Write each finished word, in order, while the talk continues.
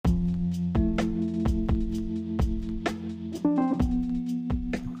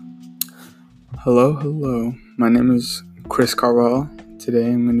Hello. My name is Chris Carwell. Today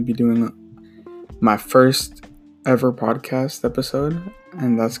I'm going to be doing my first ever podcast episode,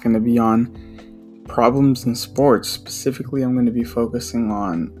 and that's going to be on problems in sports. Specifically, I'm going to be focusing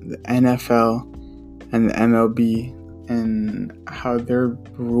on the NFL and the MLB and how their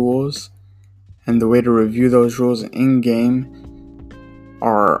rules and the way to review those rules in-game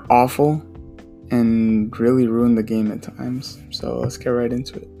are awful and really ruin the game at times. So let's get right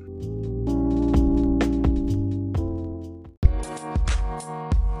into it.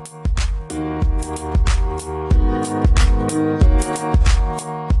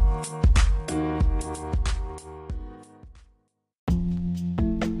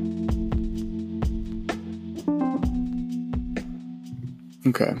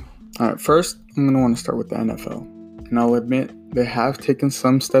 Okay. Alright, first, I'm going to want to start with the NFL. And I'll admit, they have taken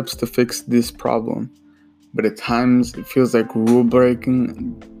some steps to fix this problem. But at times, it feels like rule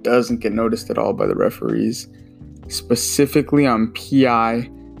breaking doesn't get noticed at all by the referees. Specifically on PI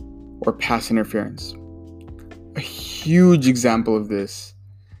or pass interference. A huge example of this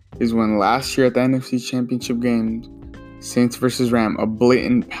is when last year at the NFC Championship game, Saints vs. Rams, a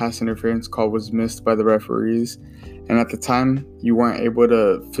blatant pass interference call was missed by the referees. And at the time, you weren't able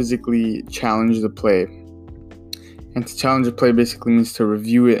to physically challenge the play. And to challenge a play basically means to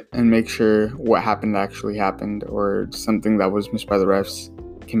review it and make sure what happened actually happened, or something that was missed by the refs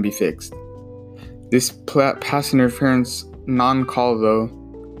can be fixed. This pass interference non-call, though,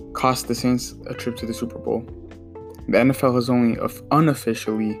 cost the Saints a trip to the Super Bowl. The NFL has only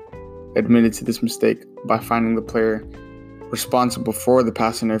unofficially admitted to this mistake by finding the player responsible for the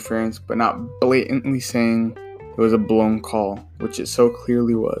pass interference, but not blatantly saying it was a blown call, which it so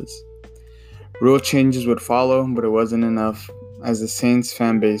clearly was. Rule changes would follow, but it wasn't enough, as the Saints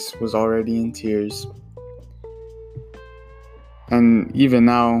fan base was already in tears. And even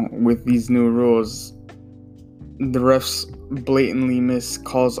now, with these new rules, the refs blatantly miss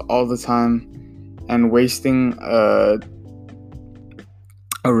calls all the time, and wasting a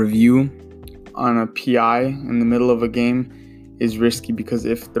review on a PI in the middle of a game is risky, because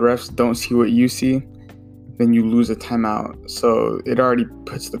if the refs don't see what you see, then you lose a timeout. So it already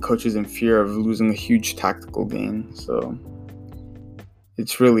puts the coaches in fear of losing a huge tactical gain. So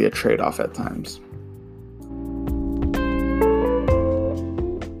it's really a trade-off at times.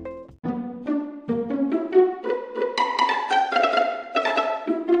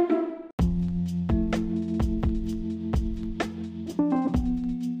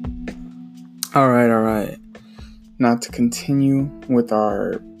 All right. Now to continue with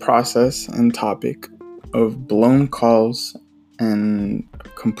our process and topic of blown calls and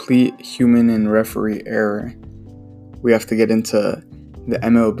complete human and referee error, we have to get into the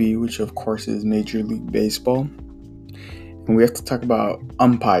MLB, which of course is Major League Baseball. And we have to talk about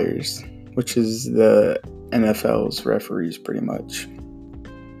umpires, which is the NFL's referees pretty much.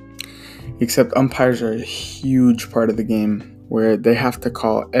 Except umpires are a huge part of the game, where they have to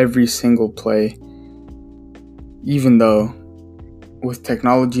call every single play, even though with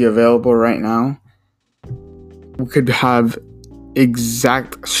technology available right now, we could have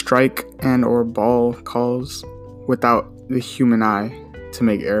exact strike and or ball calls without the human eye to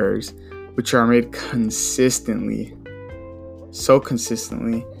make errors, which are made consistently. So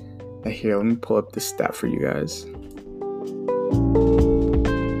consistently that here, let me pull up this stat for you guys.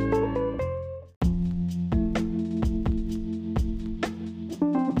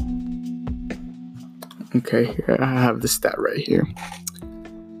 Okay, here I have the stat right here.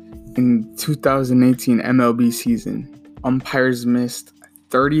 In 2018 MLB season, umpires missed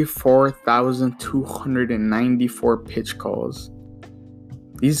 34,294 pitch calls.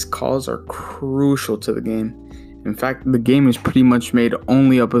 These calls are crucial to the game. In fact, the game is pretty much made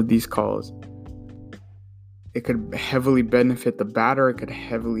only up of these calls. It could heavily benefit the batter, it could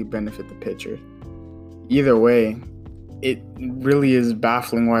heavily benefit the pitcher. Either way, it really is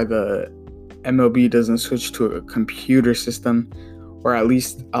baffling why the MLB doesn't switch to a computer system, or at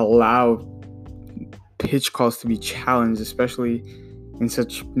least allow pitch calls to be challenged, especially in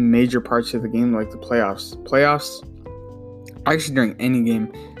such major parts of the game like the playoffs. Actually during any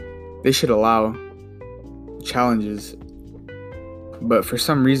game, they should allow challenges. But for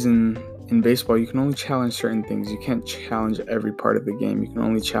some reason, in baseball, you can only challenge certain things. You can't challenge every part of the game. You can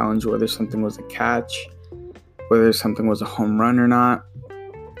only challenge whether something was a catch, whether something was a home run or not.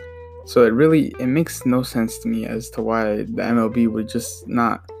 So it makes no sense to me as to why the MLB would just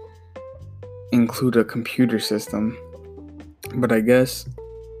not include a computer system. But I guess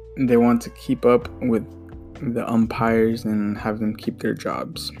they want to keep up with the umpires and have them keep their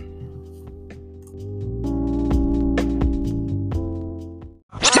jobs.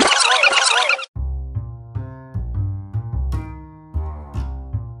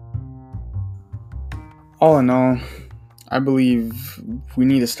 All in all, I believe we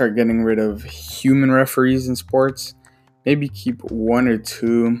need to start getting rid of human referees in sports. Maybe keep one or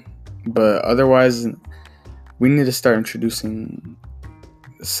two, but otherwise, we need to start introducing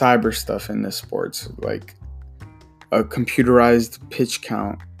cyber stuff in the sports, like a computerized pitch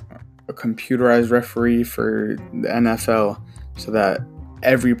count, a computerized referee for the NFL, so that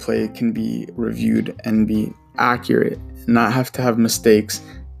every play can be reviewed and be accurate, and not have to have mistakes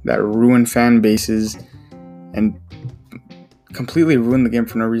that ruin fan bases and completely ruin the game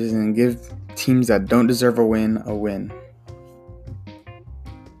for no reason and give teams that don't deserve a win a win.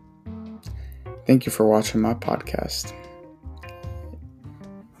 Thank you for watching my podcast.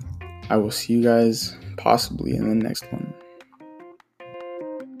 I will see you guys possibly in the next one.